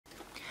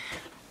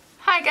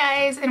Hi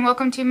guys, and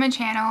welcome to my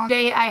channel.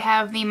 Today I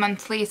have the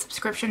monthly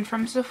subscription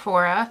from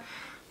Sephora.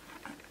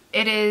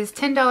 It is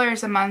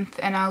 $10 a month,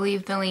 and I'll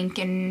leave the link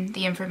and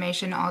the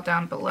information all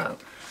down below.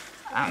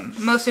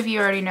 Most of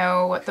you already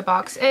know what the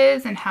box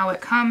is and how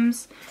it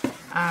comes,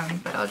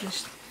 but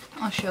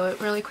I'll show it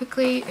really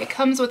quickly. It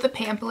comes with a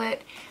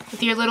pamphlet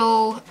with your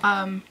little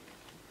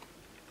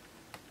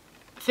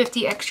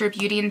 50 extra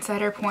beauty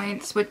insider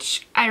points,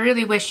 which I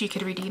really wish you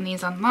could redeem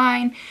these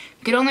online.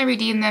 You could only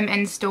redeem them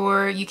in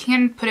store. You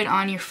can put it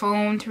on your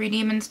phone to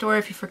redeem in store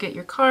if you forget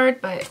your card,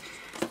 but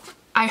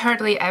I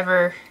hardly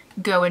ever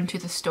go into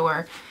the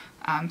store,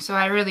 so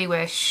I really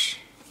wish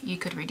you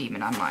could redeem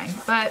it online,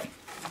 but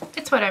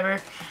it's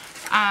whatever.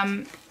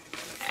 And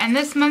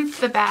this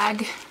month the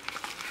bag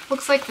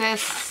looks like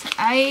this.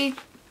 I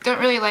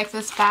don't really like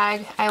this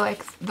bag. I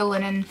like the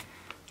linen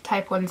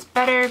type ones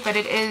better, but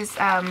it is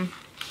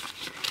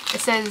it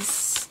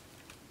says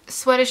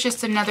sweat is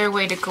just another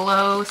way to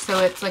glow, so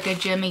it's like a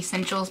gym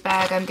essentials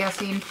bag, I'm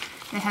guessing.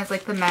 And it has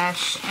like the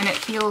mesh, and it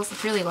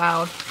feels really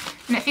loud,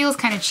 and it feels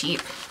kind of cheap,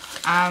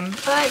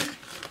 but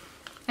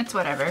it's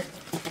whatever.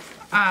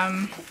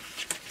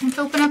 Let's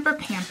open up our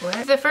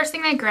pamphlet. The first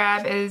thing I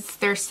grab is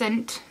their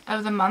scent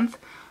of the month,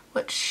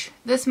 which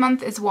this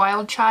month is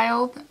Wild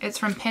Child. It's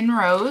from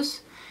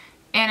Penrose,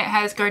 and it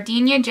has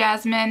gardenia,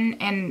 jasmine,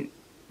 and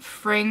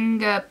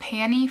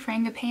frangipani,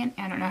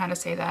 I don't know how to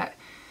say that.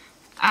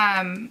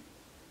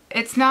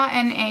 It's not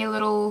in a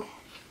little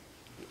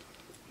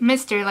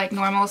mister like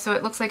normal, so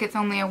it looks like it's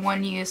only a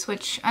one use,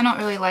 which I don't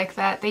really like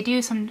that. They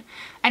do some,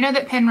 I know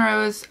that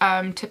Penrose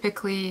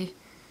typically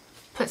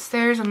puts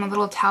theirs on the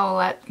little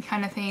towelette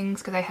kind of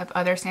things, because I have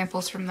other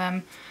samples from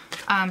them.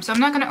 So I'm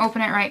not going to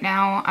open it right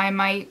now. I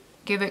might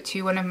give it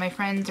to one of my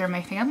friends or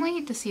my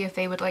family to see if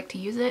they would like to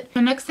use it.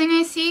 The next thing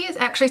I see is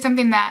actually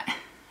something that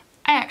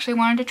I actually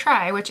wanted to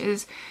try, which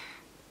is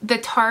the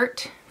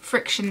Tarte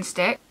Friction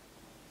Stick.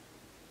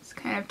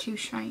 Kind of too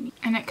shiny,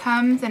 and it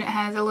comes and it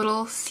has a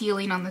little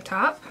sealing on the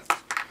top,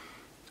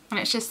 and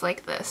it's just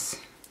like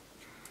this.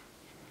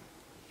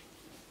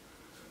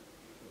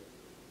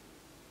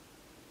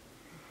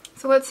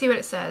 So let's see what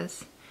it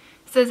says.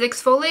 It says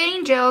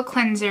exfoliating gel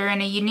cleanser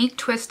in a unique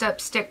twist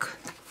up stick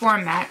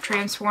format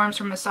transforms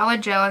from a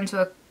solid gel into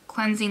a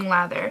cleansing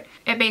lather.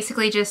 It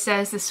basically just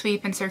says to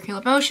sweep in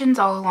circular motions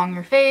all along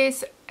your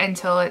face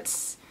until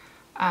it's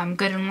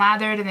good and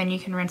lathered, and then you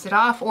can rinse it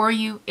off, or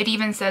it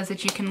even says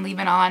that you can leave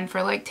it on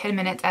for like 10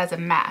 minutes as a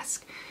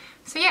mask.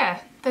 So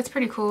yeah, that's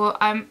pretty cool.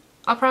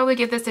 I'll probably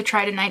give this a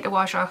try tonight to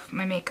wash off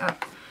my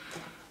makeup.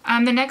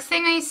 The next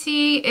thing I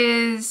see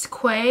is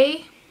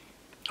Quay,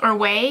 or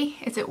Way.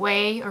 Is it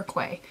Way or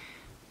Quay?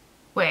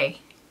 Way.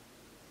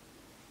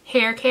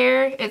 Hair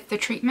care. It's the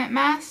treatment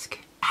mask.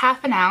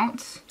 Half an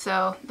ounce,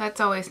 so that's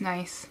always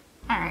nice.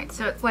 Alright,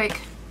 so it's like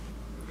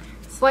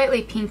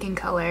slightly pink in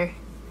color.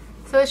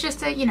 So it's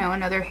just a,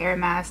 another hair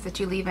mask that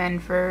you leave in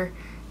for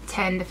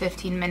 10 to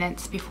 15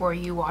 minutes before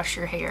you wash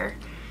your hair,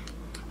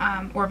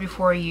 or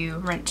before you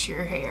rinse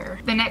your hair.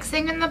 The next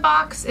thing in the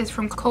box is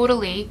from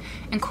Caudalie,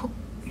 and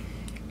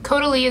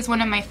Caudalie is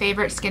one of my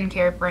favorite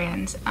skincare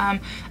brands. I've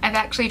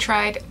actually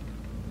tried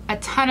a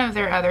ton of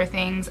their other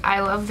things. I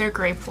love their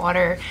grape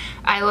water.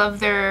 I love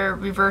their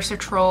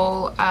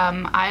Reversatrol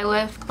eye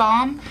lift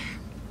balm,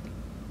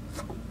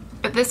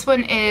 but this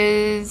one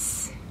is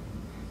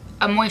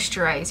a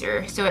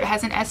moisturizer, so it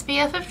has an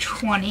SPF of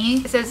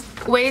 20. It says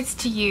ways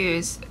to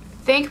use.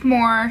 Think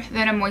more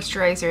than a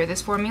moisturizer.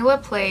 This formula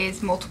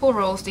plays multiple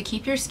roles to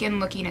keep your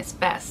skin looking its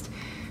best.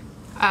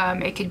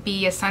 It could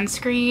be a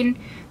sunscreen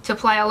to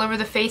apply all over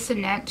the face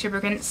and neck to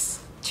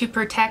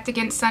protect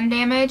against sun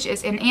damage.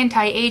 It's an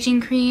anti-aging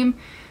cream.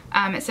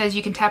 It says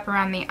you can tap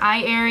around the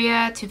eye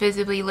area to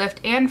visibly lift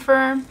and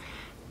firm,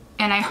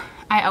 and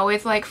I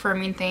always like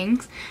firming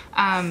things.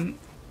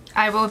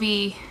 I will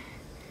be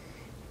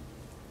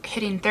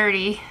hitting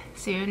 30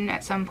 soon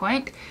at some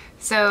point,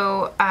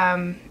 so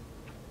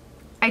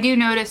I do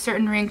notice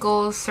certain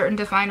wrinkles, certain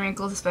defined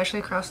wrinkles, especially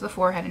across the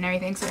forehead and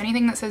everything, so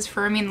anything that says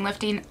firming and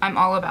lifting, I'm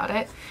all about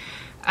it.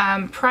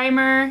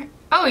 Primer.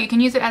 Oh, you can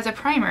use it as a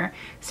primer,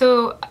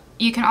 so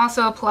you can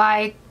also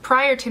apply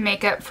prior to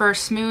makeup for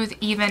smooth,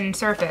 even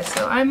surface.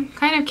 So I'm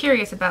kind of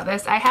curious about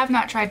this. I have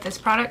not tried this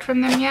product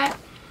from them yet,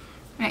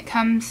 and it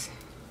comes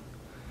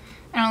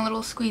in a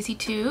little squeezy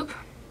tube.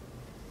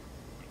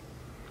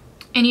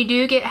 And you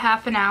do get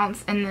half an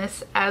ounce in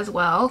this as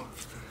well.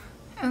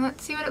 And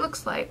let's see what it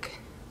looks like.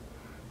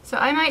 So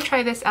I might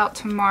try this out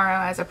tomorrow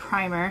as a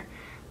primer.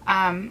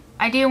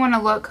 I do want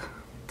to look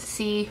to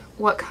see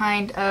what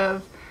kind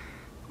of,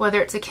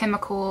 whether it's a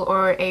chemical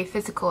or a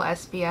physical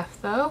SPF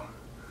though.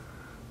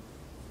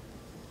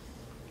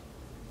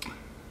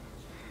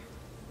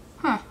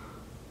 Huh.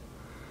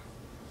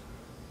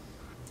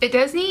 It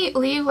does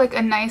leave like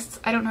a nice,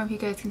 I don't know if you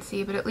guys can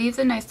see, but it leaves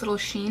a nice little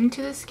sheen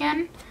to the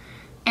skin.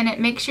 And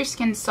it makes your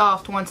skin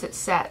soft once it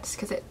sets,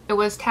 because it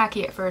was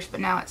tacky at first, but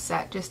now it's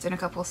set just in a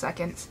couple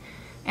seconds.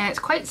 And it's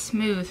quite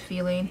smooth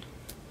feeling.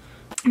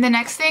 The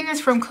next thing is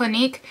from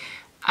Clinique.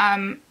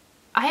 I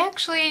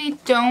actually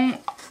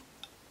don't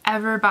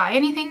ever buy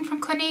anything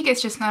from Clinique.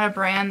 It's just not a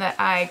brand that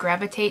I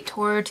gravitate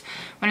towards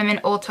when I'm in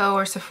Ulta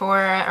or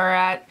Sephora or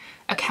at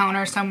a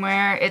counter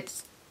somewhere.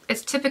 It's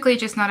typically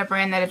just not a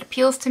brand that it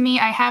appeals to me.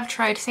 I have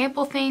tried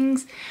sample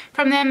things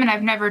from them and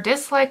I've never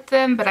disliked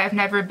them, but I've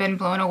never been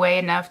blown away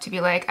enough to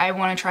be like, I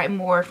want to try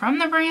more from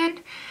the brand.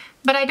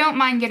 But I don't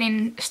mind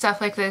getting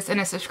stuff like this in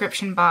a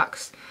subscription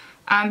box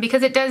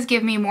because it does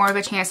give me more of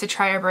a chance to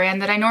try a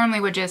brand that I normally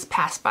would just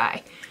pass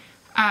by.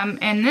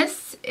 And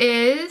this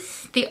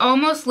is the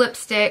Almost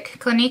Lipstick,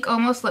 Clinique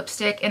Almost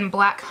Lipstick in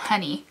Black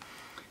Honey.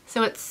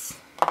 So it's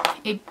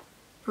a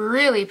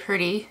really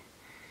pretty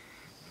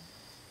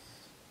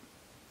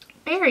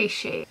berry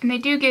shade, and they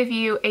do give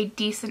you a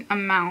decent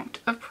amount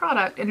of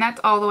product, and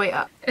that's all the way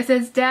up. It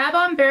says dab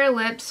on bare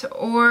lips,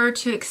 or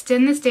to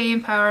extend the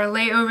staying power,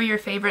 lay over your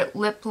favorite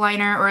lip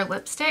liner or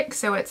lipstick.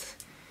 So it's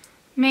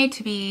made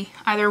to be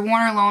either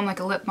worn alone like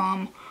a lip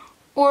balm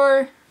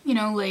or, you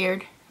know,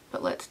 layered.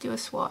 But let's do a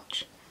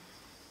swatch.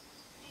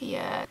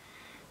 Yeah.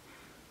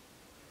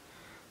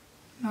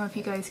 I don't know if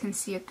you guys can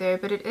see it there,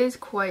 but it is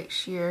quite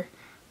sheer.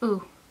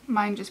 Ooh,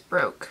 mine just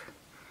broke.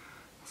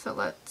 So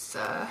let's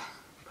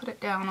put it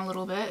down a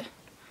little bit.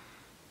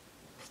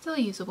 Still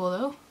usable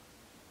though.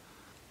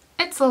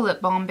 It's a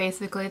lip balm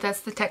basically.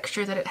 That's the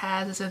texture that it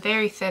has. It's a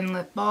very thin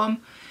lip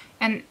balm.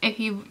 And if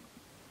you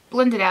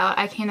blend it out,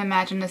 I can't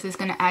imagine this is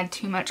going to add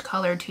too much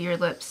color to your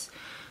lips.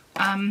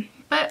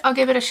 But I'll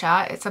give it a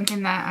shot. It's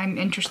something that I'm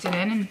interested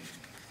in and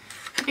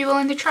I'd be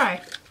willing to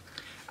try.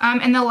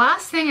 And the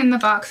last thing in the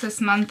box this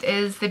month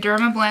is the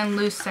Dermablend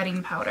Loose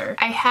Setting Powder.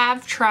 I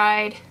have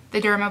tried the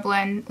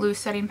Dermablend Loose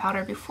Setting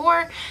Powder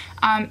before.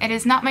 It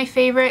is not my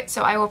favorite,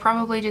 so I will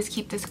probably just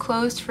keep this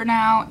closed for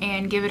now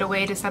and give it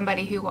away to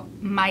somebody who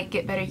might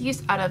get better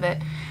use out of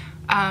it.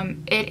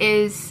 It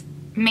is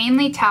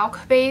mainly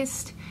talc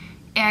based,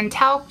 and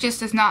talc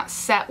just does not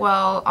set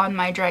well on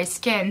my dry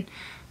skin.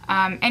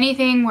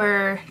 Anything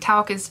where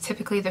talc is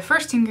typically the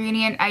first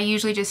ingredient, I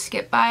usually just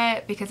skip by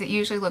it because it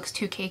usually looks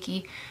too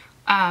cakey.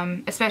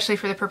 Especially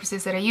for the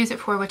purposes that I use it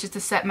for, which is to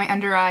set my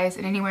under eyes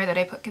and anywhere that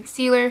I put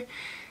concealer.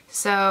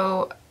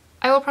 So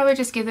I will probably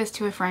just give this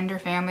to a friend or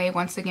family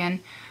once again.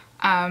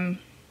 I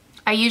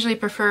usually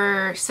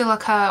prefer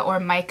silica or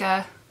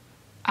mica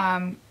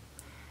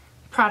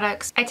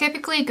products. I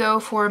typically go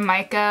for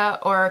mica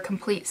or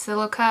complete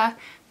silica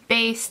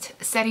based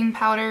setting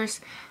powders.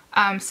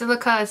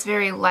 Silica is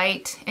very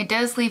light. It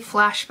does leave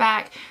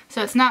flashback,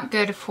 so it's not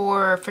good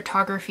for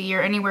photography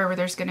or anywhere where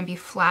there's going to be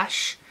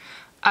flash.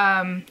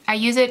 I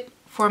use it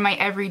for my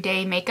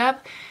everyday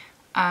makeup.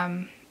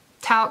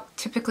 Talc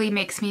typically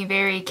makes me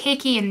very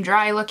cakey and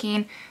dry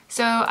looking,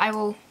 so I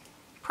will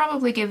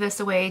probably give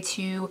this away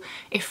to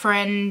a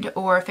friend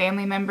or a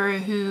family member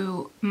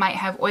who might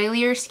have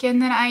oilier skin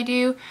than I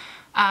do.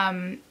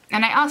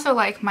 And I also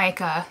like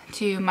mica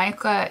too.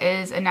 Mica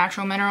is a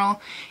natural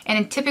mineral,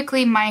 and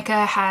typically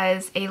mica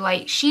has a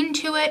light sheen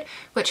to it,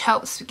 which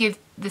helps give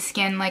the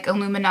skin like a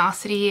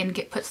luminosity and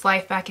puts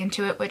life back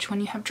into it, which when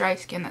you have dry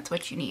skin, that's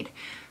what you need.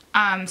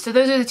 So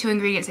those are the two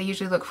ingredients I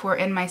usually look for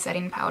in my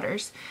setting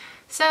powders.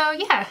 So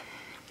yeah,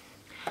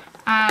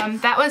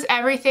 that was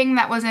everything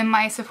that was in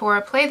my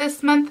Sephora play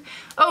this month.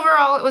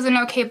 Overall, it was an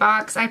okay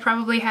box. I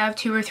probably have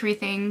 2 or 3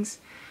 things.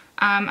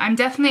 I'm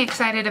definitely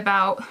excited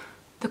about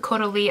the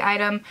Caudalie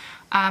item.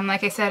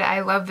 Like I said,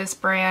 I love this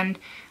brand.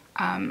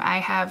 I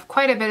have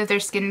quite a bit of their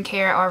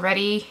skincare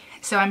already,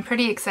 so I'm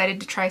pretty excited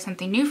to try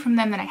something new from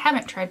them that I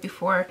haven't tried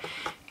before.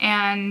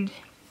 And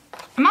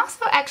I'm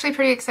also actually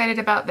pretty excited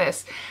about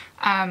this.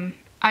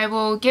 I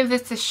will give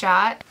this a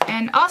shot.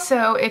 And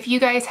also, if you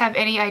guys have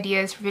any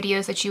ideas for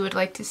videos that you would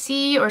like to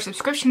see or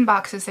subscription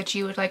boxes that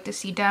you would like to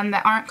see done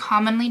that aren't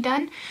commonly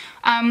done,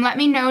 let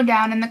me know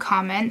down in the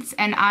comments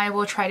and I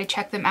will try to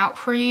check them out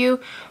for you.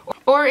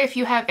 Or if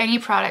you have any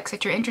products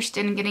that you're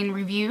interested in getting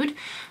reviewed,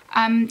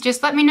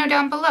 just let me know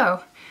down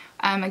below.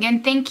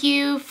 Again, thank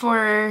you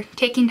for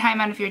taking time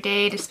out of your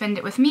day to spend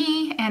it with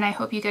me, and I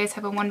hope you guys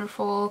have a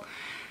wonderful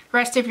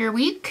rest of your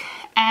week,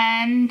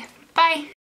 and bye!